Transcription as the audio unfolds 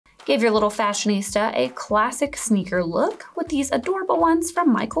Give your little fashionista a classic sneaker look with these adorable ones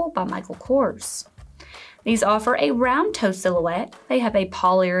from Michael by Michael Kors. These offer a round toe silhouette. They have a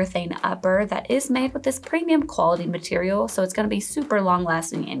polyurethane upper that is made with this premium quality material, so it's going to be super long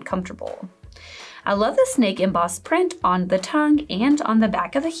lasting and comfortable. I love the snake embossed print on the tongue and on the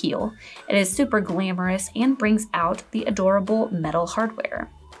back of the heel. It is super glamorous and brings out the adorable metal hardware.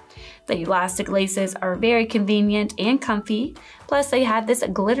 The elastic laces are very convenient and comfy, plus they have this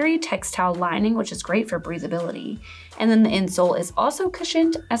glittery textile lining, which is great for breathability. And then the insole is also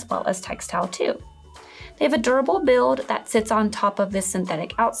cushioned as well as textile too. They have a durable build that sits on top of this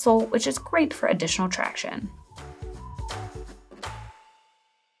synthetic outsole, which is great for additional traction.